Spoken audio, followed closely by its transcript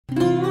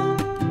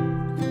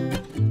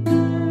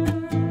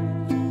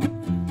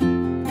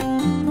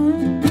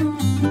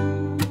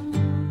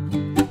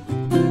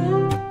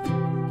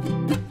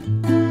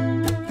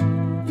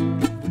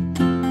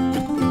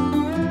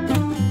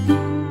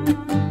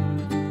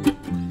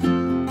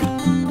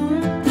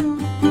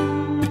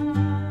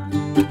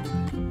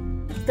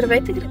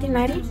Здравейте,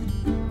 градинари!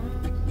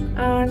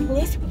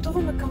 Ние си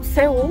пътуваме към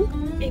село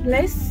и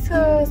днес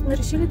сме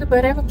решили да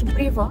берем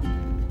коприва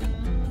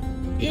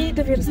и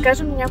да ви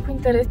разкажем някои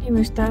интересни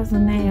неща за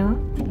нея,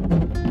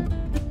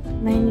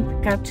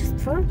 нейните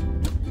качества.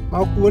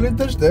 Малко вали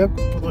дъжда, ако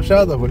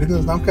продължава да вали,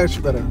 не знам как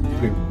ще берем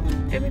коприва.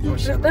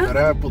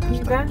 По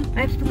дъжда? Да,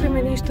 ето тук има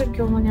един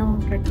щъркел, но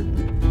нямам как да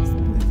го.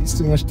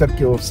 Единствено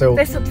щъркел в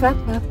селото. Те са това.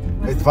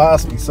 Това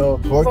смисъл,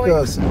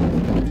 двойка си.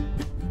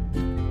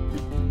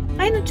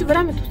 Иначе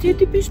времето си е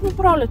типично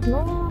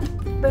пролетно.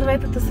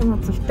 Дърветата са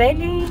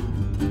нацъфтели,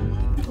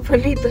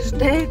 вали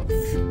дъждец.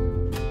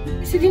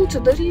 И с един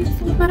чадър и ще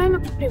се набереме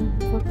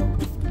коприва.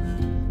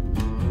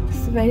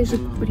 Свежа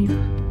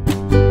коприва.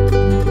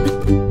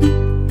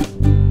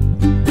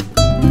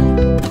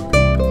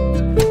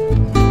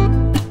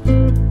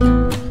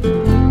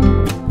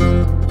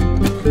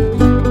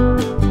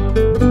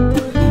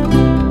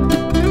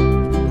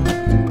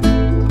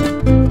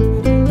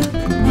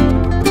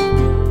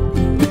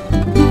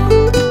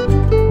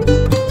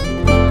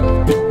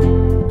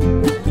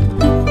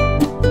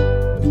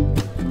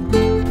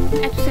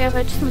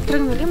 Вече сме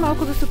тръгнали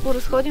малко да се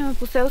поразходим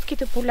по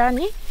селските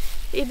поляни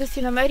и да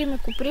си намерим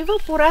коприва.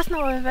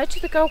 Пораснала е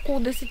вече така около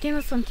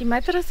 10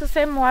 сантиметра,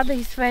 съвсем млада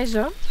и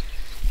свежа,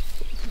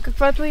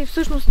 каквато е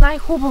всъщност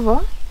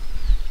най-хубава.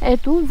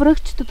 Ето,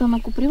 връхчетата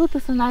на копривата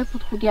са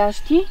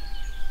най-подходящи.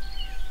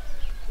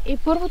 И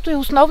първото и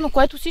основно,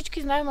 което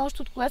всички знаем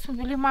още от когато сме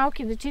били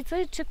малки дечица,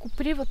 е, че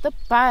копривата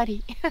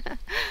пари.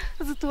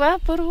 Затова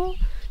първо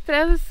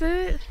трябва да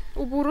се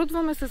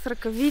оборудваме с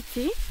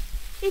ръкавици.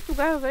 И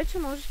тогава вече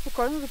може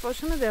спокойно да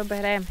почнем да я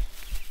берем.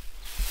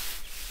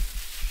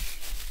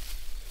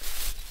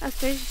 Аз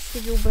тези ще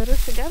ги обера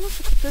сега, но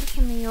ще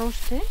потърсим и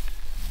още.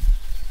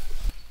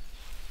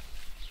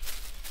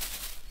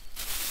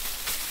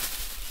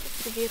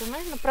 Прибираме.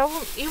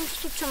 Направо имам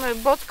чувство, че ме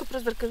боцка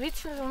през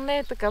ръкавици, но не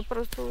е така.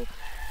 Просто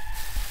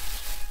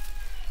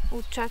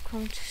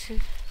очаквам, че ще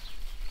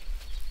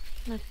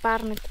ме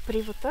парне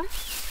копривата.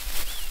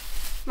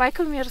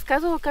 Майка ми е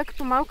разказала как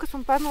като малка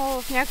съм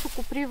паднала в някаква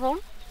коприва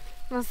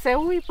на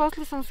село и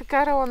после съм се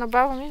карала на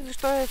баба ми,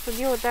 защо е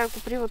съдила тая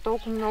коприва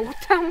толкова много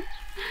там.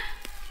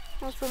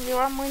 Но съм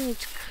била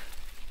мъничка.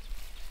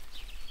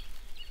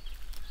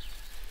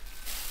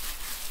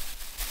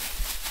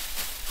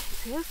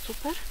 Сега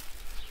супер.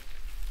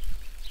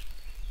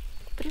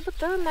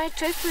 Копривата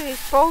най-често я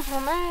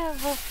използваме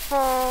в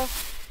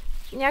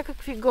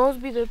някакви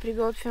гозби да я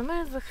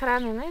приготвяме за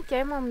хранене. Тя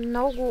има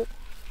много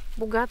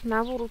богат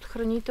набор от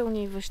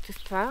хранителни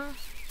вещества.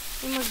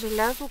 Има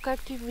желязо,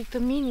 както и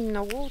витамини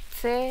много.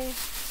 С,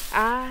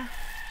 А,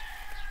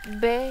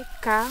 Б,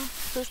 К,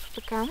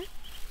 също така.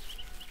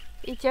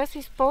 И тя се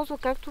използва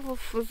както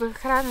за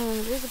хранене,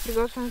 нали, за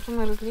приготвянето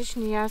на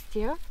различни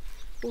ястия.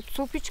 От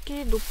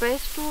супички до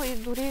песто и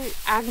дори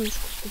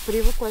агнешко с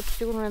коприва, което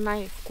сигурно е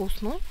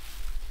най-вкусно.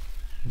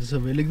 За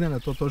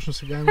Великден, то точно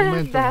сега е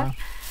момента. Да.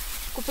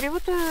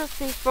 Копривата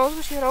се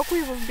използва широко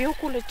и в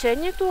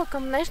билколечението, а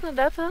към днешна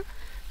дата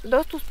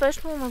доста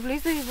успешно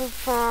навлиза и в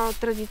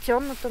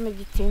традиционната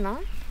медицина.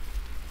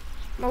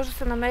 Може да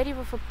се намери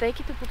в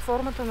аптеките под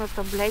формата на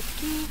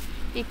таблетки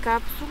и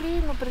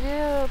капсули, но преди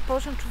да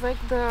почне човек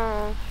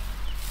да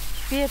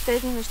пие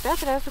тези неща,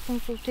 трябва да се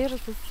консултира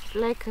с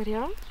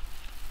лекаря.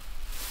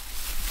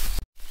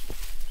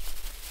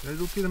 Дай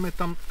да отидем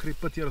там, край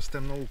пътя расте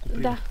много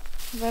коприва. Да,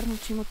 верно,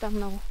 че има там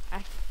много.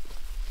 Ай.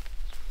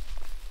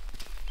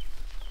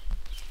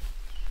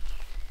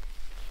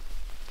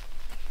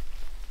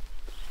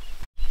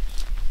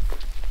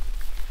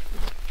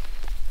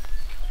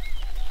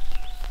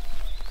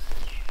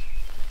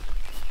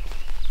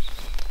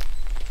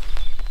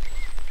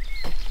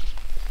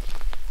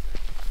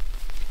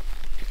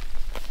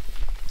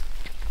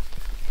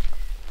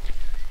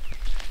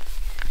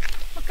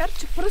 Макар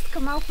че пръска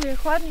малко и е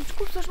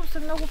хладничко, всъщност е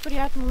много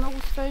приятно, много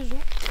свежо.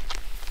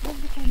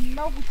 Въздухът е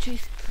много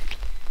чист.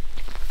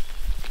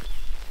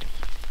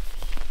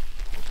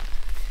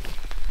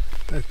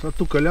 Това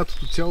тук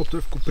лятото цялото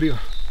е в коприва.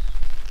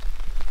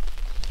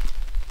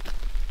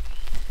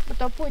 А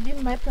то по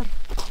 1 метър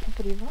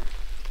коприва.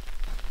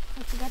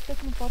 А сега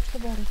тъкно почва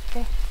да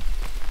расте.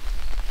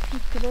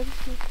 Къде да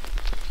си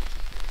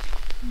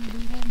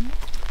набираме?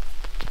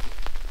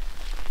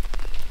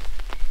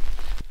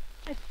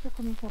 Ето тук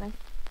ми харесва.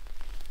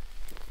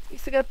 И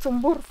сега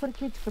цумбур в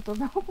ръкичката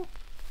много.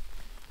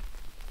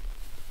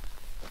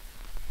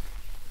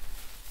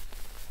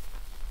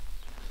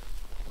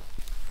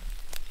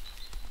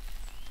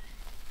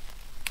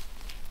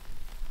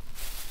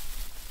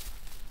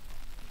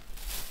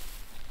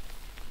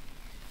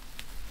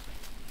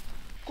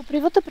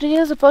 Копривата, преди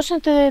да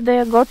започнете да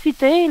я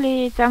готвите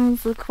или там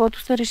за каквото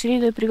сте решили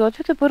да я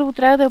приготвите, първо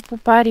трябва да я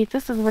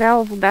попарите с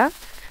вряла вода,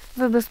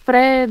 за да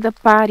спре да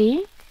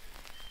пари.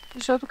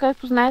 Защото,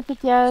 както знаете,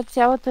 тя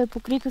цялата е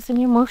покрита с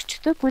едни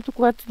мъхчета, които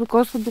когато се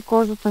докосват до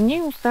кожата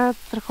ни, остават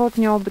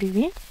страхотни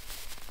обриви.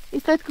 И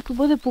след като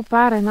бъде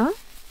попарена,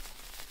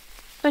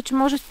 вече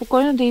може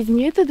спокойно да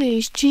измиете, да я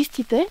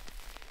изчистите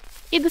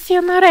и да си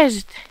я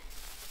нарежете.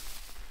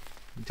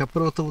 Тя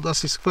първата вода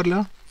се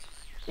изхвърля?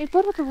 И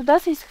първата вода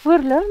се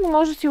изхвърля, но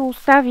може да си я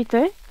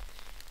оставите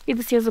и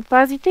да си я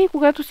запазите и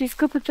когато се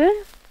изкъпете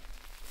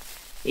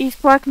и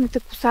изплакнете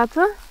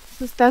косата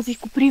с тази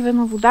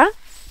копривена вода,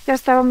 тя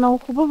става много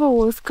хубава,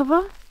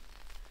 лъскава.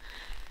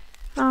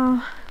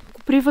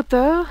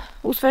 Копривата,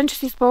 освен че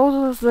се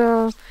използва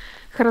за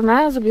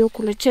храна, за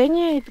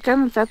билколечение и така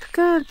нататък,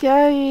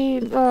 тя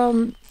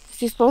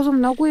се използва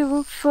много и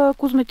в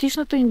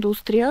козметичната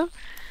индустрия.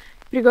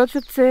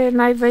 Приготвят се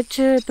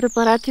най-вече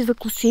препарати за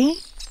коси,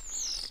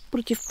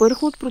 против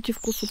пърхот, против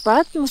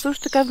косопат, но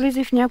също така влиза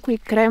и в някои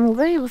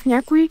кремове и в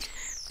някои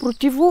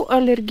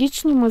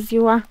противоалергични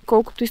мазила.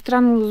 Колкото и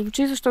странно да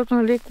звучи, защото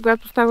нали,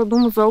 когато става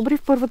дума за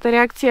обрив, първата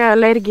реакция е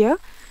алергия,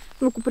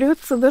 но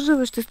копривата съдържа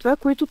вещества,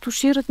 които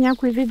тушират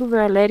някои видове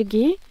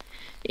алергии.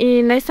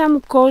 И не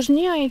само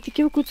кожни, а и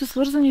такива, които са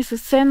свързани с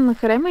сенна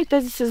хрема и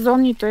тези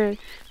сезонните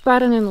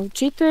парене на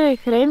очите,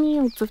 хреми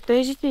от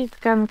цъфтежите и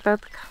така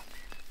нататък.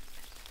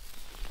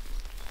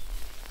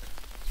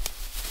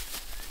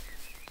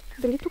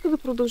 Дали тук да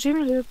продължим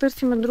или да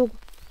търсим друго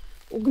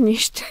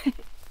огнище?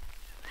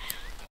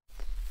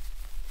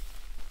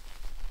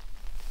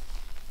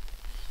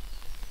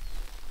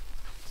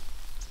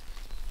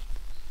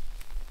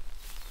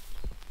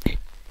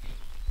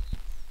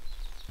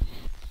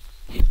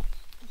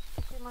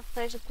 Тук има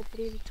свежа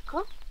копривичка.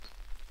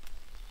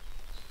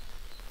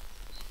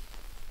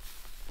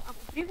 А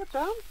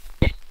копривата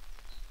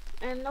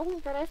е много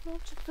интересно,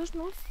 че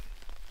всъщност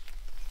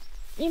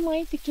има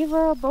и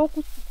такива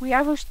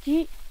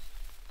болкоуспокояващи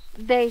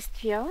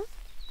действия.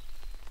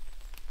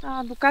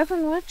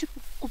 Доказано е, че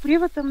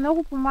копривата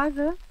много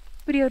помага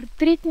при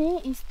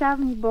артритни и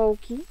ставни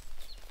болки,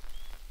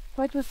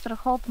 което е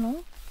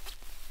страхотно.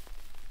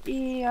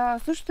 И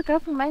също така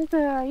в момента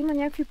има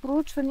някакви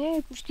проучвания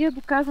и почти е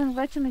доказано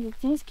вече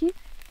медицински,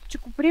 че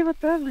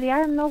копривата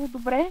влияе много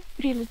добре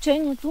при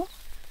лечението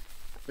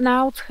на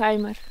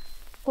Алцхаймер,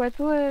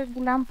 което е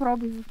голям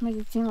пробив в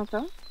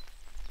медицината.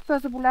 Това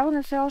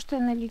заболяване все още е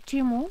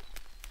нелечимо,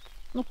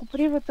 но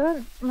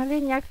копривата,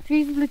 нали, някакви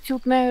извлеци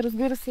от нея,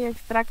 разбира се, и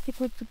екстракти,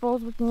 които се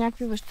ползват и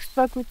някакви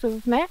вещества, които са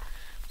в нея,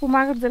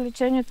 помагат за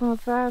лечението на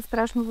това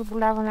страшно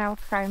заболяване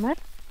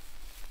Алцхаймер.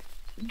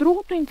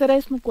 Другото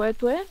интересно,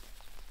 което е,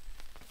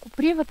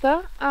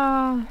 копривата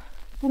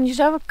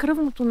понижава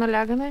кръвното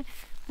налягане,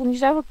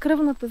 понижава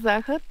кръвната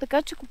захар,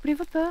 така че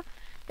копривата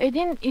е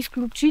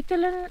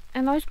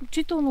едно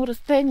изключително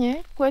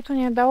растение, което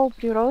ни е дало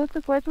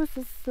природата, което е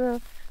с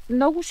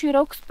много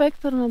широк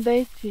спектър на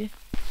действие.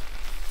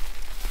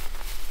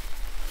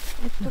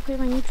 Ето тук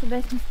има ни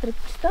чудесни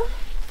стръпчета.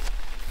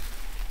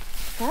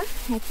 Така,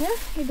 ето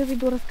и да ви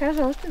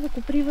доразкажа още за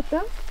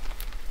копривата,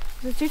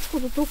 за всичко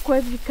до тук,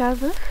 което ви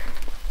казах.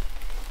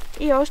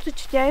 И още,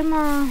 че тя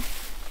има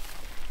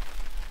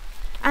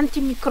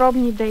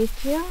антимикробни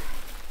действия.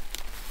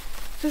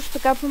 Също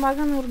така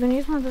помага на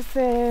организма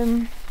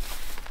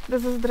да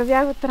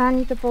заздравяват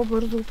раните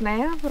по-бързо от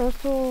нея.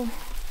 Просто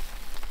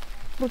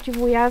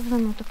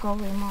противоязвено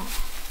такова има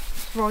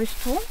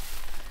свойство.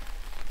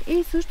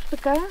 И също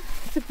така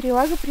се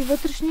прилага при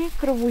вътрешни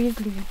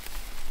кръвоизливи.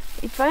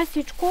 И това е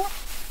всичко,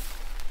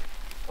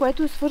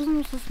 което е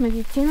свързано с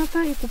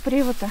медицината и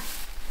копривата.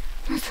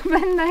 Но за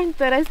мен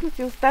най-интересно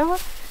си остава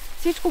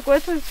всичко,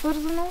 което е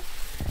свързано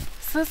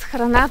с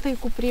храната и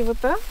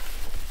копривата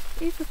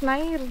и с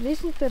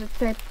най-различните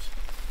рецепти.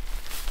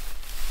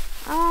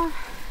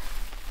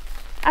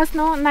 Аз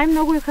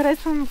най-много я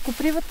харесвам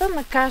копривата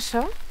на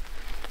каша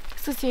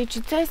с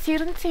яйчице,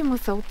 сиренце и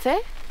масълце.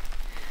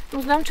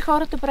 Но знам, че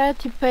хората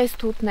правят и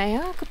песто от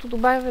нея, като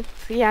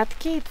добавят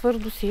ядки и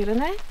твърдо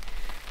сирене.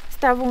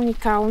 Става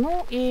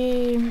уникално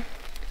и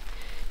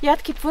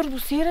ядки, твърдо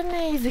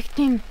сирене и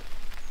зехтин.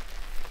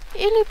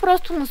 Или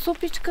просто на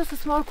супичка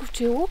с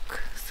морковче и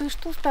лук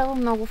също става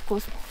много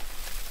вкусно.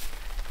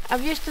 А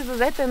вие ще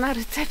дадете една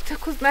рецепта,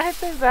 ако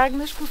знаете, за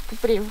агнешко с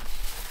коприва.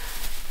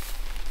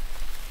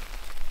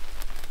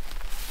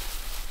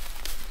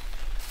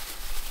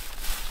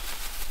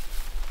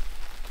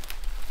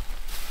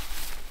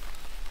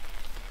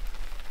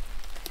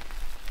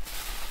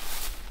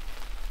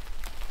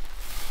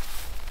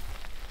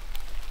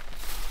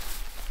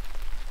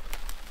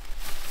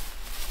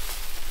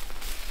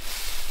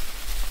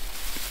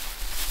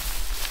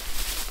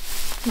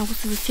 Много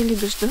се засили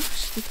дъжда. Ще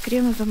се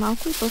скрием за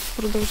малко и после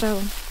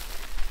продължавам.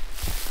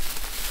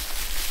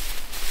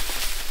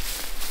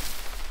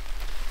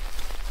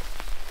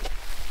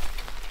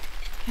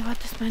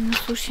 Елате с мен на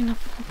суши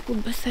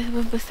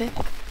в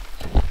беседка.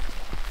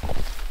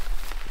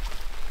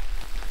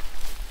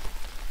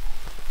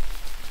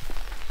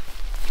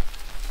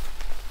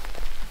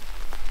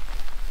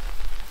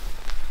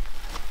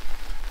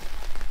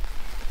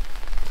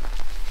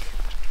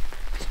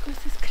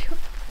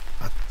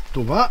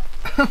 Това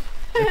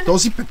е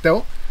този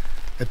петел.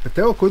 Е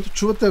петела, който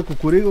чувате ако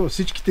корига във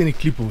всичките ни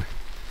клипове.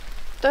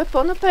 Той е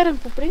по-наперен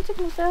по принцип,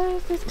 но сега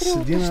се скрива.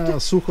 Седи на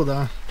сухо,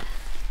 да.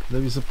 Да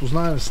ви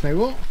запознаем с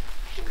него.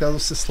 Казва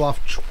се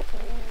Славчо.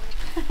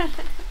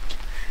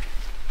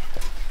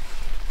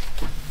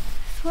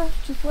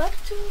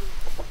 Славчо.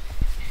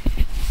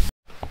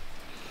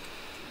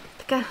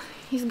 Така,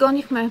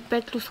 изгонихме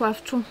Петлю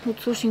Славчо от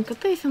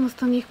сушинката и се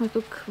настанихме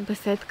тук в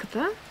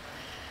беседката.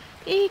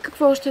 И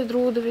какво още е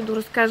друго да ви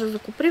доразкажа за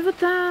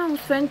копривата,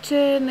 освен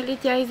че нали,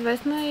 тя е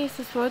известна и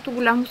със своето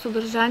голямо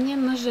съдържание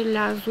на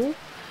желязо.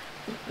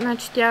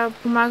 Значи тя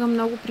помага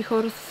много при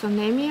хора с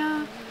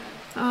анемия,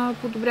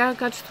 подобрява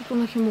качеството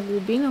на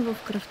хемоглобина в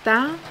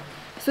кръвта.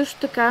 Също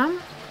така,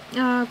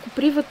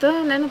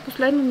 копривата не на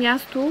последно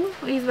място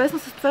е известна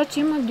с това, че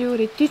има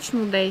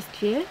диуретично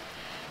действие,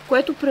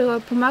 което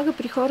помага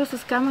при хора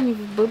с камъни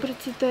в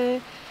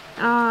бъбреците,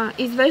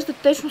 извежда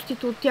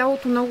течностите от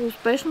тялото много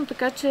успешно,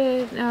 така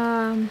че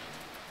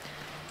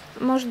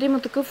може да има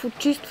такъв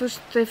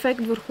очистващ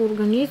ефект върху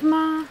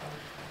организма.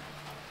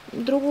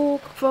 Друго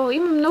какво?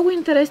 Има много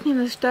интересни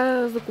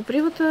неща за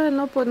копривата,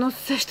 едно по едно се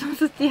сещам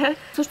за тях.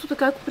 Също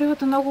така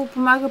копривата много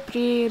помага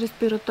при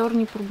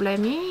респираторни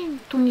проблеми,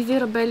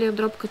 тонизира белия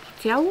дроб като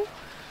цяло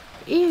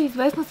и е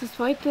известна със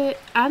своите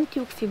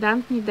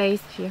антиоксидантни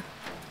действия.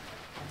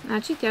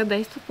 Значи тя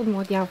действа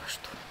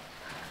подмладяващо.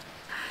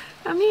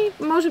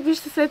 Може би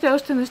ще сете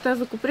още неща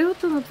за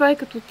копривата, но това е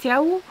като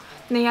цяло.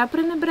 Не я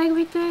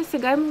пренебрегвайте,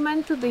 сега е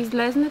момента да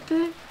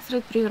излезнете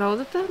сред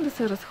природата, да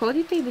се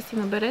разходите и да си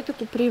наберете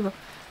коприва.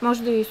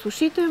 Може да я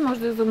изсушите, може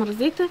да я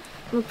замразите,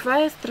 но това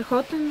е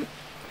страхотен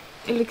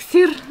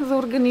еликсир за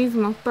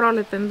организма,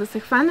 пролетен, да се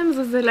хванем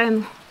за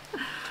зелено.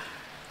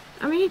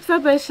 Това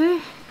беше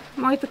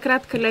моята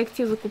кратка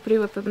лекция за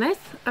копривата днес.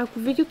 Ако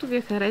видеото ви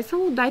е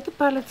харесало, дайте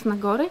палец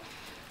нагоре,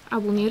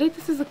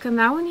 абонирайте се за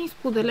канала ни,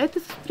 споделете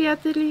с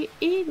приятели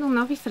и до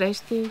нови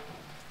срещи!